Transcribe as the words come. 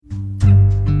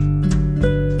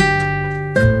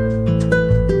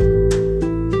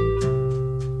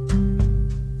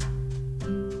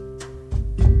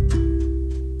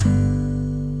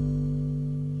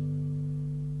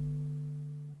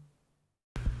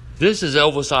This is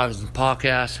Elvis Iverson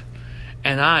Podcast,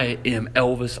 and I am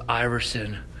Elvis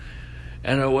Iverson.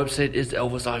 And our website is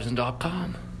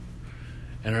elvisiverson.com.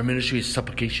 And our ministry is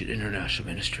Supplication International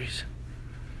Ministries.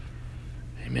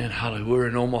 Amen. Hallelujah. We're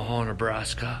in Omaha,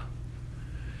 Nebraska.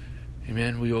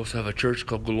 Amen. We also have a church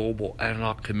called Global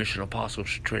Antioch Commission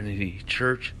Apostles Trinity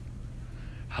Church.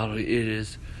 Hallelujah.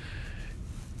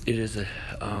 It is a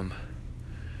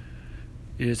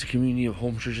community of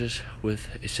home churches with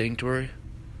a sanctuary.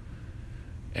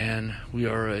 And we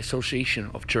are an association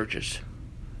of churches.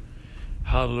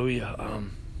 Hallelujah.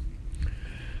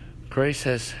 Christ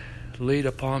has laid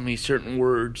upon me certain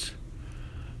words,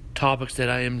 topics that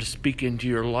I am to speak into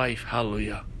your life.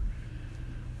 Hallelujah.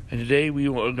 And today we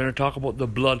are going to talk about the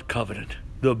blood covenant.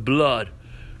 The blood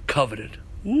covenant.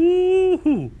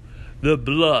 Woo-hoo! The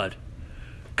blood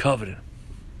covenant.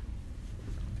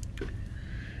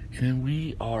 And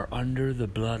we are under the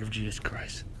blood of Jesus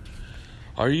Christ.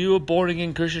 Are you a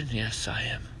born-again Christian? Yes, I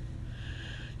am.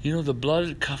 You know, the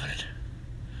blood covenant.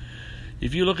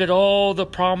 If you look at all the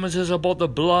promises about the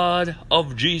blood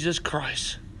of Jesus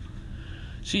Christ,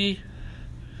 see,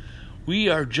 we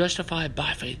are justified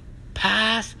by faith.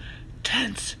 Past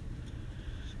tense.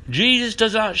 Jesus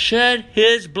does not shed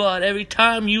his blood every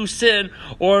time you sin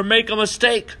or make a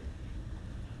mistake.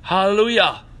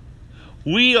 Hallelujah.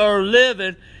 We are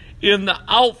living in the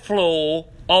outflow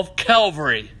of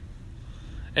Calvary.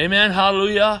 Amen.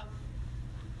 Hallelujah.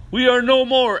 We are no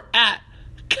more at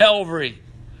Calvary.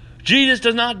 Jesus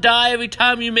does not die every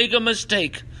time you make a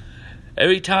mistake.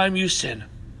 Every time you sin.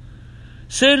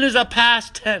 Sin is a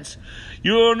past tense.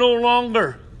 You are no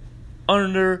longer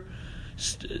under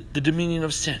the dominion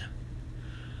of sin.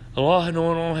 The law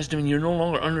no longer has dominion. You're no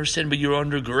longer under sin, but you're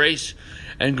under grace.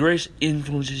 And grace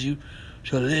influences you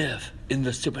to live in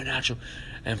the supernatural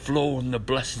and flow in the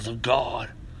blessings of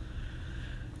God.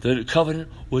 The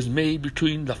covenant was made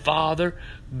between the Father,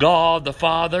 God the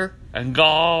Father, and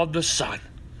God the Son.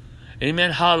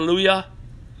 Amen. Hallelujah.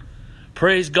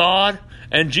 Praise God.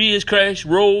 And Jesus Christ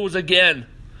rose again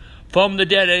from the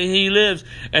dead, and he lives,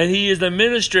 and he is the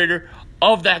administrator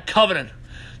of that covenant.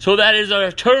 So that is an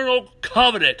eternal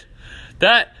covenant.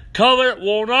 That covenant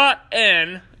will not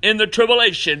end in the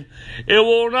tribulation. It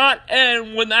will not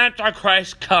end when the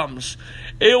Antichrist comes.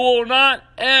 It will not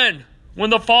end when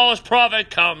the false prophet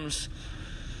comes.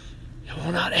 It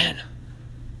will not end.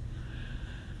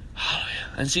 Hallelujah.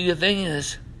 And see, the thing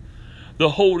is, the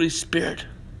Holy Spirit,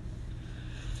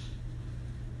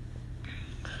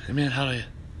 amen, hallelujah,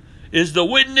 is the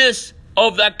witness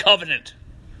of that covenant.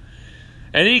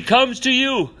 And he comes to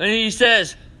you and he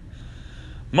says,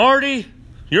 Marty,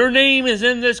 your name is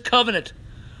in this covenant.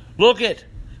 Look it,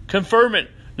 confirm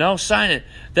it, now sign it.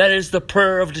 That is the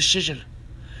prayer of decision.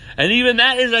 And even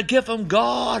that is a gift from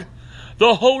God.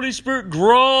 The Holy Spirit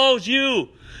draws you.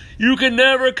 You can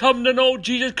never come to know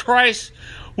Jesus Christ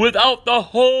without the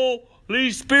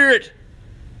Holy Spirit.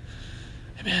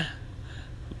 Amen.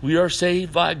 We are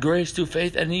saved by grace through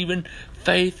faith, and even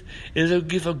faith is a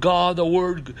gift of God. The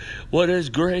word, what is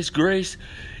grace? Grace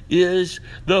is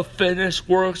the finished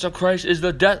works of Christ, is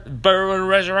the death, burial, and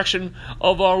resurrection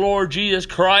of our Lord Jesus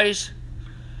Christ.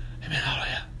 Amen.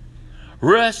 Hallelujah.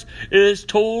 Rest is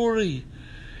totally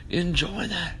enjoying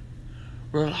that,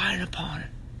 relying upon it.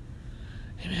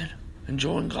 Amen.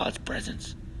 Enjoying God's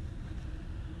presence.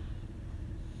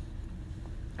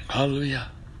 Hallelujah.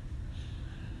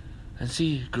 And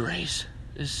see, grace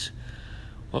is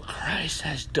what Christ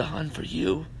has done for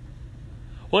you.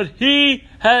 What he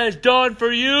has done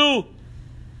for you.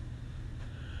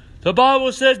 The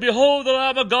Bible says, behold the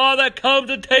Lamb of God that comes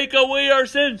to take away our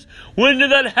sins. When did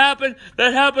that happen?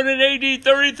 That happened in AD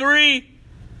 33.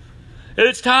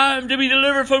 It's time to be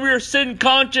delivered from your sin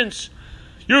conscience,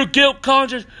 your guilt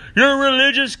conscience, your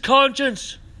religious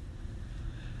conscience.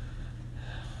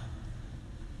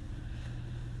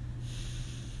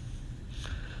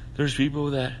 There's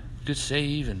people that get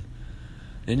saved and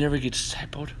they never get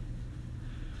discipled.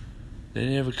 They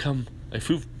never become a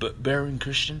fruit-bearing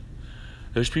Christian.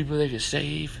 There's people that get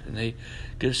saved and they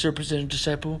get a certain percentage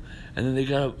disciple, and then they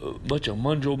got a bunch of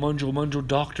munjo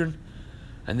doctrine,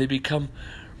 and they become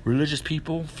religious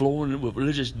people flowing with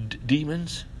religious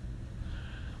demons.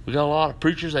 We got a lot of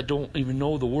preachers that don't even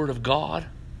know the Word of God.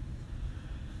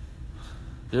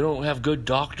 They don't have good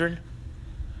doctrine.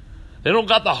 They don't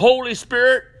got the Holy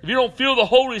Spirit. If you don't feel the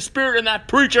Holy Spirit in that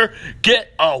preacher,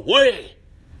 get away.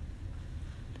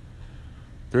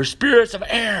 They're spirits of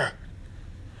error.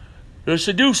 They're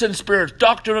seducing spirits,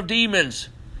 doctrine of demons.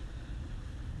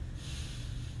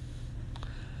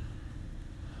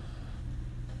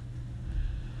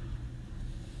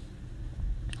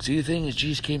 See, the thing is,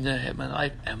 Jesus came to have my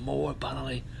life and more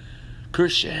abundantly.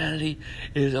 Christianity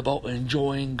is about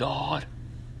enjoying God.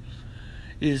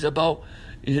 It is about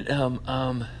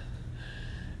enjoying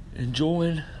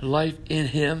life in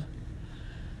Him.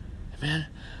 Amen.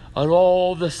 And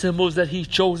all the symbols that He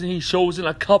chose in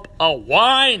a cup of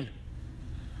wine.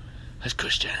 As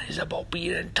Christianity is about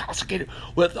being intoxicated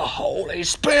with the Holy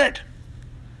Spirit.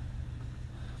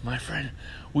 My friend,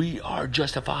 we are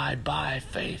justified by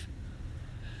faith.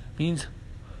 Means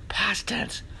past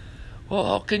tense. Well,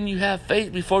 how can you have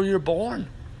faith before you're born?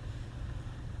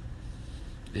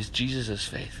 It's Jesus'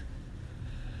 faith.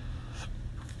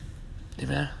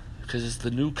 Amen. Because it's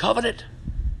the new covenant.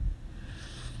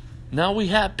 Now we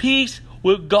have peace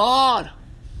with God.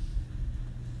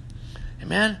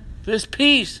 Amen. This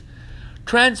peace,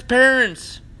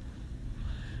 transparency,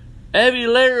 every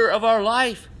layer of our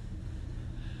life.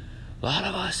 A lot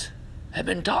of us have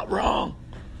been taught wrong.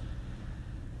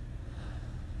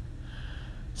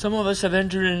 Some of us have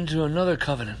entered into another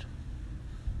covenant.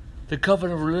 The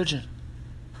covenant of religion.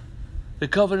 The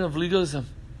covenant of legalism.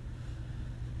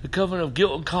 The covenant of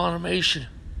guilt and condemnation.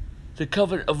 The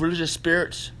covenant of religious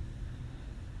spirits.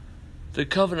 The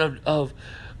covenant of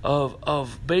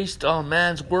based on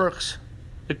man's works.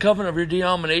 The covenant of your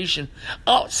denomination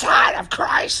outside of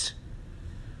Christ.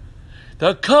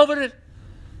 The covenant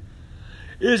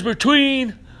is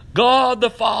between God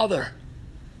the Father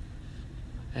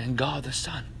and God the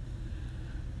Son.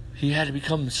 He had to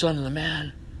become the Son of the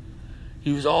man.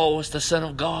 He was always the Son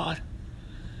of God.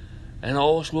 And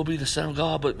always will be the Son of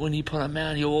God. But when He put on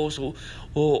man, He also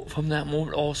will, from that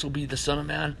moment, also be the Son of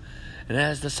Man. And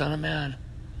as the Son of Man,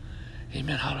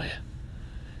 amen, hallelujah,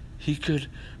 He could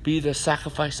be the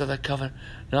sacrifice of that covenant.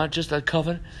 Not just that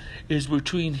covenant is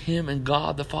between Him and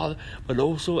God the Father, but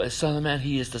also as Son of Man,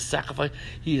 He is the sacrifice.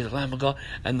 He is the Lamb of God.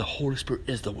 And the Holy Spirit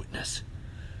is the witness.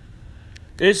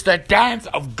 It's the dance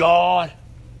of God.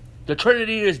 The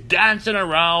Trinity is dancing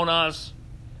around us.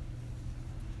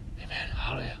 Amen.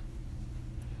 Hallelujah.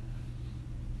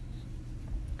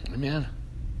 Amen.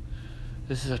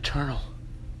 This is eternal.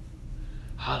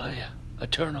 Hallelujah.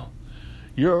 Eternal.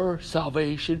 Your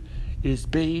salvation is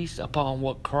based upon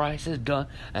what Christ has done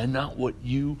and not what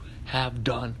you have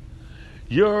done.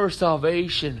 Your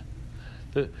salvation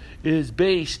is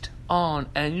based on,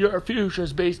 and your future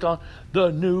is based on the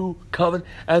new covenant,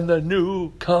 and the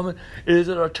new covenant is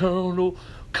an eternal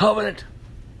covenant.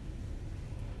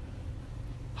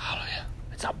 Hallelujah.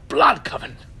 It's a blood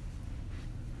covenant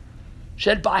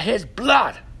shed by His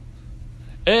blood.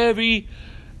 Every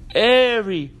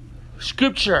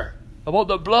scripture about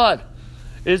the blood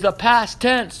is the past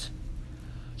tense,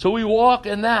 so we walk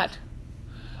in that.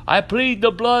 I plead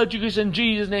the blood of Jesus in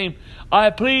Jesus' name. I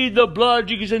plead the blood of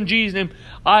Jesus in Jesus' name.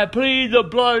 I plead the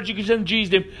blood of Jesus in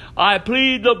Jesus' name. I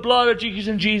plead the blood of Jesus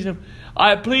in Jesus' name.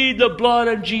 I plead the blood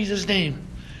in Jesus' name.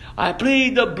 I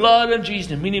plead the blood in Jesus'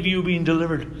 name. Many of you are being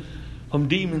delivered from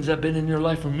demons that have been in your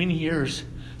life for many years,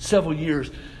 several years.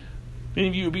 Many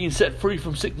of you are being set free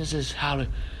from sicknesses.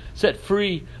 Hallelujah. Set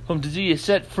free from disease.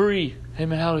 Set free,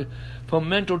 amen, hallelujah, from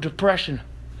mental depression.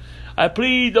 I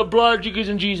plead the blood of Jesus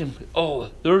in Jesus' name.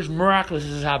 Oh, there's miraculous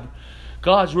that has happened.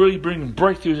 God's really bringing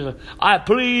breakthroughs. I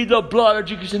plead the blood of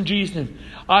Jesus in Jesus' name.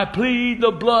 I plead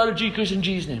the blood of Jesus in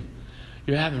Jesus' name.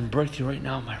 You're having breakthrough right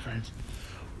now, my friends.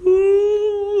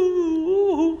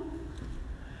 Ooh.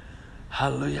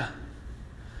 Hallelujah.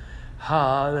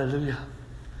 Hallelujah.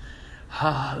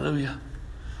 Hallelujah.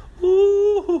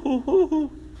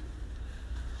 Ooh.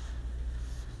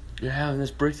 You're having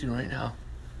this breakthrough right now.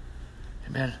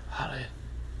 Amen. Hallelujah.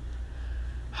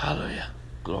 Hallelujah.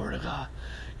 Glory to God.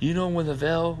 You know, when the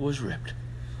veil was ripped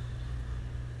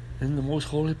in the most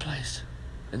holy place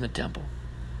in the temple,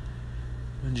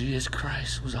 when Jesus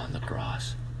Christ was on the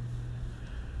cross,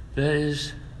 that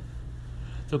is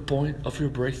the point of your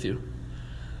breakthrough.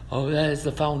 Oh, that is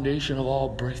the foundation of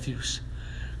all breakthroughs.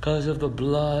 Because of the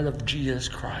blood of Jesus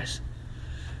Christ.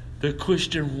 The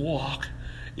Christian walk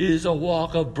is a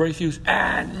walk of breakthroughs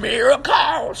and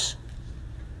miracles.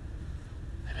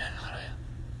 Amen. Hallelujah.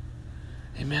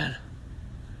 Amen.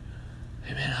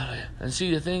 Amen. Hallelujah. And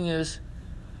see, the thing is,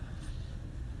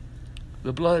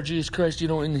 the blood of Jesus Christ, you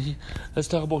know, let's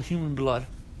talk about human blood.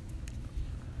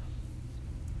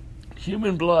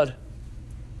 Human blood.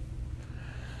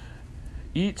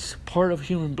 Each part of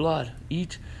human blood,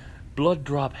 each blood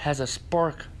drop has a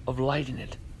spark of light in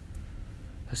it.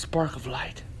 A spark of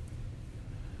light.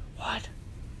 What?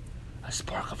 A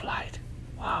spark of light.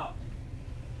 Wow.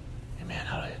 Amen.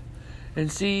 Hallelujah.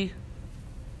 And see,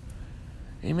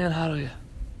 amen. Hallelujah.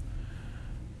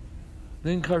 The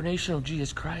incarnation of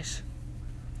Jesus Christ.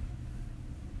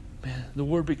 Man, the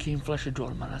Word became flesh and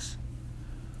dwelt among us.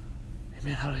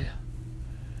 Amen. Hallelujah.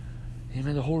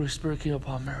 Amen. The Holy Spirit came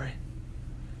upon Mary.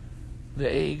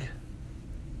 The egg.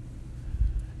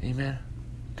 Amen.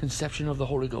 Conception of the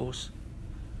Holy Ghost.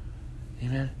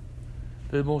 Amen.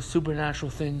 The most supernatural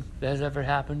thing that has ever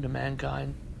happened to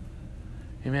mankind.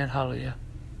 Amen. Hallelujah.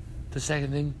 The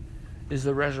second thing is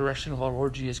the resurrection of our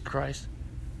Lord Jesus Christ.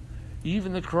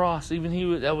 Even the cross,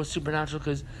 even that was supernatural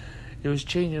because it was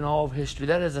changing all of history.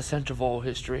 That is the center of all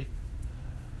history.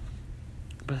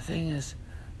 But the thing is,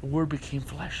 the Word became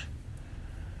flesh.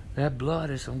 That blood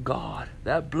is from God.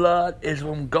 That blood is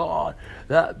from God.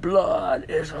 That blood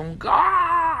is from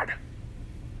God.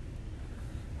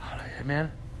 Hallelujah.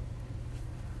 Amen.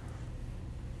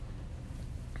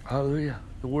 Hallelujah.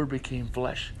 The Word became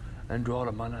flesh and dwelt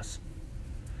among us.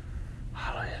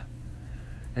 Hallelujah.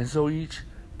 And so each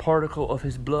particle of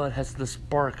His blood has the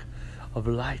spark of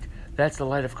light. That's the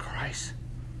light of Christ.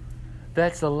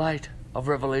 That's the light of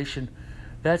revelation.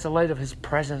 That's the light of His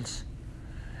presence.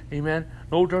 Amen.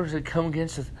 No darkness can come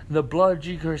against us. The blood of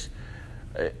Jesus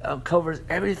Christ covers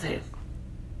everything.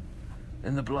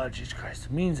 And the blood of Jesus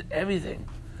Christ means everything.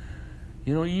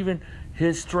 You know, even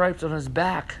His stripes on His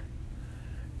back,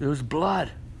 there was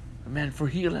blood. Amen. For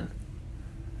healing.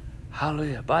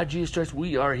 Hallelujah. By Jesus Christ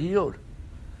we are healed.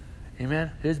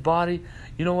 Amen. His body,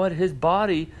 you know what? His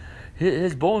body,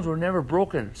 His bones were never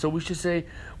broken. So we should say,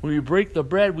 when we break the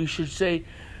bread, we should say,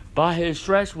 by His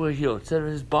stripes we're healed. Instead of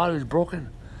His body was broken.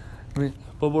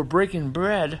 But we're breaking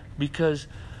bread because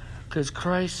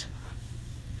Christ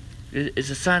is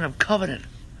a sign of covenant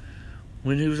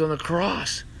when He was on the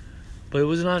cross. But it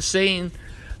was not saying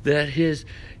that His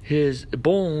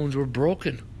bones were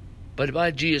broken. But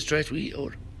by Jesus Christ we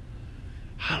healed.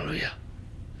 Hallelujah.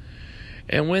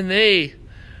 And when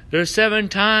there's 7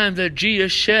 times that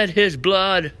Jesus shed His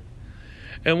blood.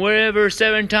 And wherever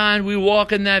 7 times we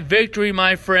walk in that victory,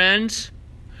 my friends.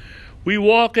 We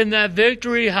walk in that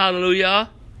victory. Hallelujah.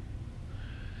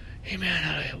 Amen.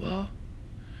 Hallelujah.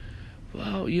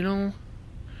 Well, you know,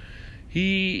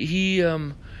 he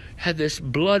had this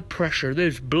blood pressure.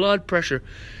 There's blood pressure.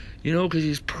 You know, because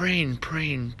he's praying,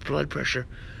 blood pressure.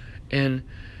 And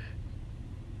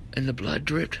the blood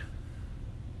dripped.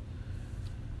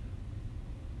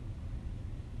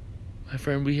 My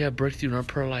friend, we have breakthrough in our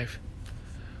prayer life.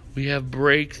 We have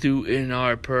breakthrough in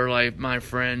our prayer life, my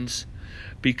friends,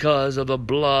 because of the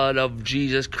blood of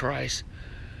Jesus Christ.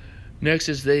 Next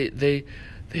is they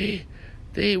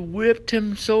whipped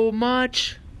Him so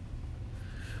much.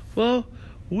 Well,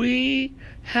 we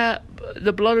have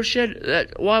the blood of shed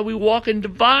that while we walk in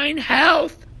divine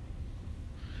health.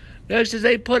 Next is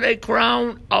they put a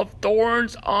crown of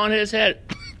thorns on His head.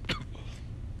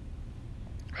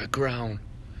 A crown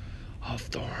of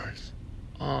thorns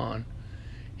on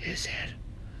His head.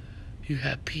 You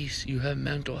have peace. You have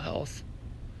mental health.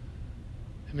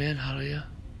 Amen. Hallelujah.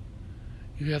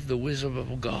 You have the wisdom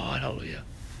of God. Hallelujah.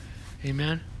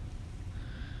 Amen.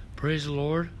 Praise the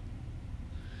Lord.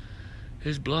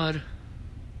 His blood.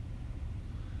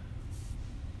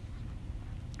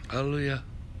 Hallelujah.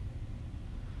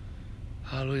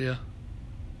 Hallelujah.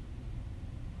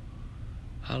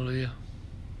 Hallelujah.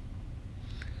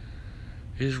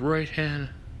 His right hand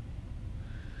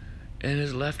and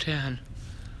His left hand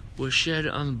was shed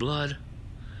on blood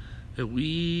that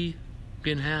we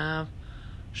can have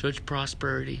such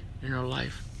prosperity in our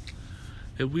life.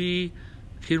 That we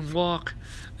can walk,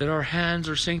 that our hands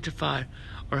are sanctified,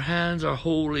 our hands are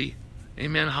holy.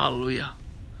 Amen. Hallelujah.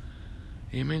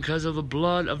 Amen. Because of the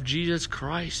blood of Jesus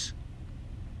Christ.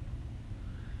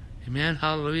 Amen.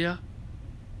 Hallelujah.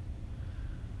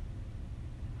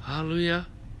 Hallelujah.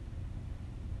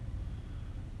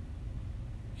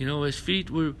 You know, His feet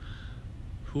were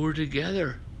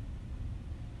together.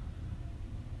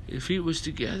 His feet was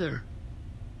together.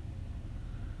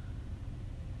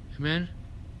 Amen.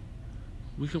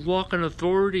 We can walk in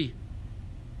authority.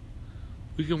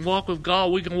 We can walk with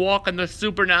God. We can walk in the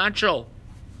supernatural.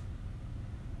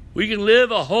 We can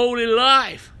live a holy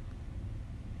life.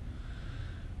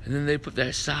 And then they put that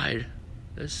aside,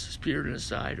 that spirit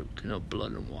aside,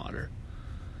 blood and water.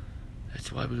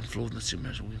 That's why we can flow in the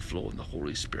supernatural. We can flow in the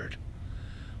Holy Spirit.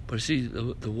 But see,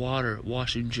 the water,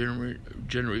 washing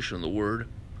generation of the Word.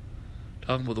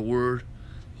 Talking about the Word,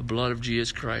 the blood of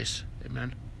Jesus Christ.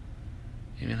 Amen.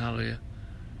 Amen. Hallelujah.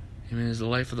 Amen. Is the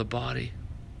life of the body.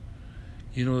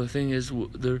 You know, the thing is,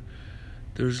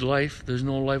 there's life. There's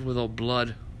no life without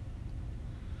blood.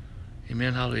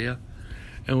 Amen. Hallelujah.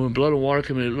 And when blood and water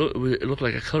came in, it looked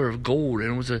like a color of gold.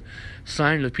 And it was a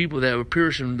sign to the people that were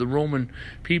piercing, the Roman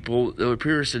people that were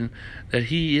piercing, that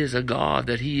He is a God,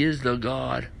 that He is the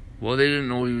God. Well, they didn't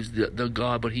know he was the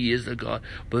God, but he is the God.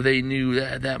 But they knew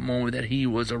that at that moment that he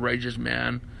was a righteous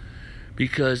man,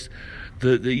 because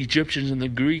the Egyptians and the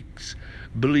Greeks'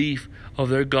 belief of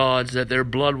their gods that their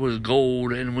blood was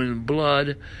gold, and when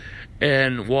blood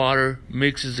and water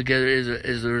mixes together,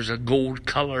 there's a gold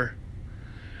color.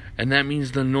 And that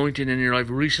means the anointing in your life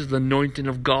reaches the anointing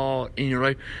of God in your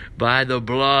life by the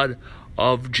blood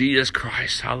of Jesus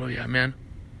Christ. Hallelujah, amen.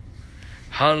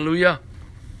 Hallelujah.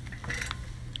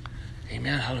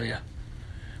 Amen, hallelujah.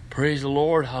 Praise the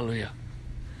Lord, hallelujah.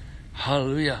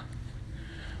 Hallelujah.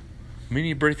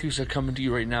 Many breakthroughs are coming to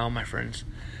you right now, my friends.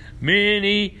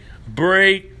 Many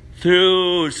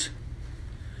breakthroughs.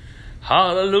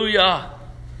 Hallelujah.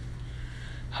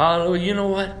 Hallelujah. You know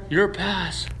what? Your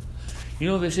past. You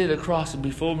know, they say the cross is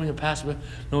before me, the past.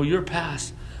 No, your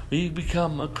past. When you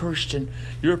become a Christian,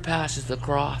 your past is the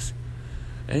cross.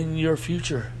 And your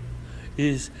future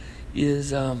is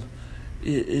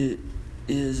rooted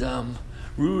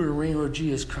and reigning with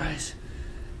Jesus Christ.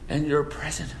 And your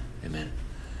present, amen,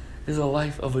 is a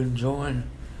life of enjoying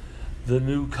the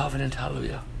new covenant.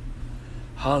 Hallelujah.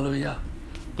 Hallelujah.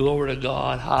 Glory to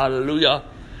God. Hallelujah.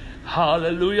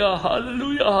 Hallelujah.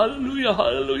 Hallelujah. Hallelujah.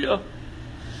 Hallelujah.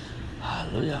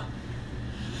 Hallelujah.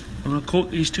 I'm going to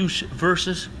quote these two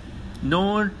verses.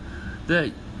 Knowing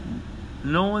that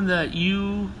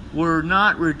you were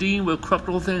not redeemed with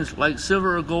corruptible things like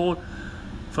silver or gold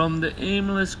from the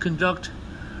aimless conduct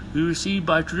we received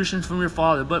by traditions from your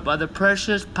father, but by the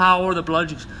precious power of the blood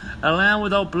of Jesus, a lamb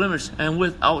without blemish and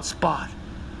without spot.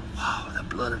 Wow, the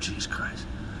blood of Jesus Christ.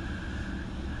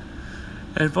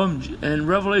 And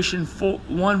Revelation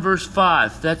 1 verse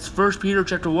 5. That's 1 Peter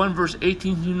chapter 1 verse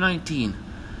 18 through 19.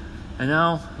 And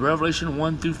now Revelation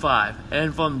 1 through 5.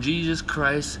 And from Jesus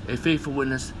Christ, a faithful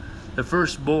witness, the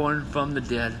firstborn from the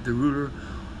dead, the ruler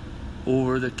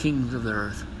over the kings of the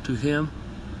earth, to him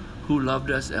who loved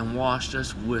us and washed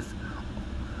us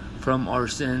from our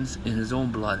sins in his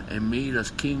own blood, and made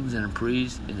us kings and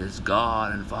priests in his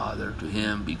God and Father. To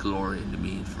him be glory and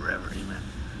dominion forever. Amen.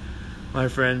 My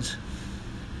friends,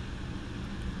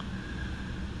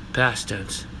 past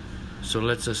tense. So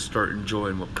let's just start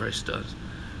enjoying what Christ does.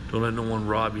 Don't let no one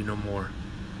rob you no more.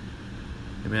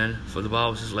 Amen. For the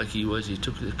Bible says, like he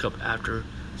took the cup after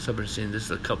supper, saying, this is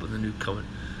the cup of the new covenant.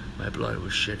 My blood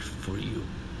was shed for you.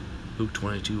 Luke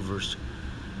 22 verse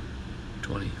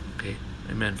 20. Okay.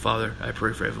 Amen. Father, I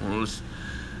pray for everyone listening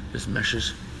to this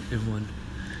message, everyone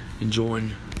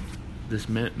enjoying this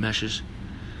message,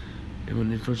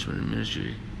 everyone influenced in the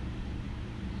ministry,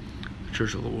 the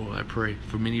church of the world. I pray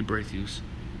for many breakthroughs.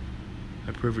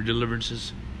 I pray for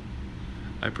deliverances.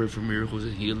 I pray for miracles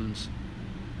and healings.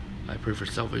 I pray for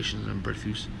salvations and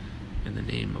breakthroughs in the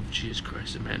name of Jesus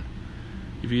Christ. Amen.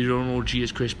 If you don't know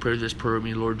Jesus Christ, pray this prayer with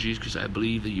me. Lord Jesus Christ, I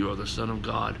believe that you are the Son of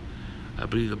God. I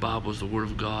believe the Bible is the Word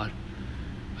of God.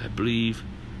 I believe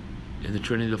in the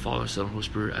Trinity, the Father, Son, and Holy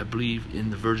Spirit. I believe in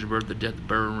the virgin birth, the death, the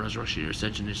burial, and resurrection, your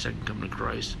ascension, your second coming of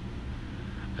Christ.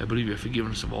 I believe you have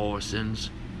forgiven us of all our sins.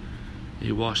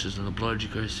 You washed us in the blood of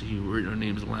Jesus Christ. You written our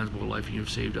names in the Lamb's Book of Life, and you have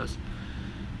saved us.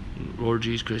 Lord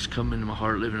Jesus Christ, come into my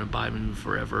heart, live and abide in me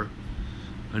forever.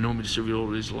 I know me to serve you all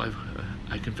the days of life.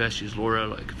 I confess you as Lord.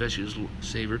 I confess you as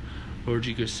Savior. Lord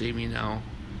Jesus Christ, save me now.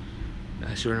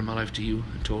 I surrender my life to you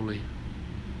and totally.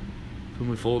 Fill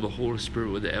me full of the Holy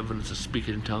Spirit with the evidence of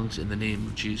speaking in tongues in the name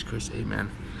of Jesus Christ.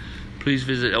 Amen. Please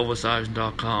visit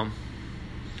ElvisEisen.com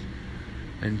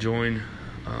and join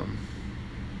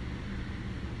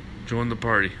the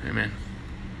party. Amen.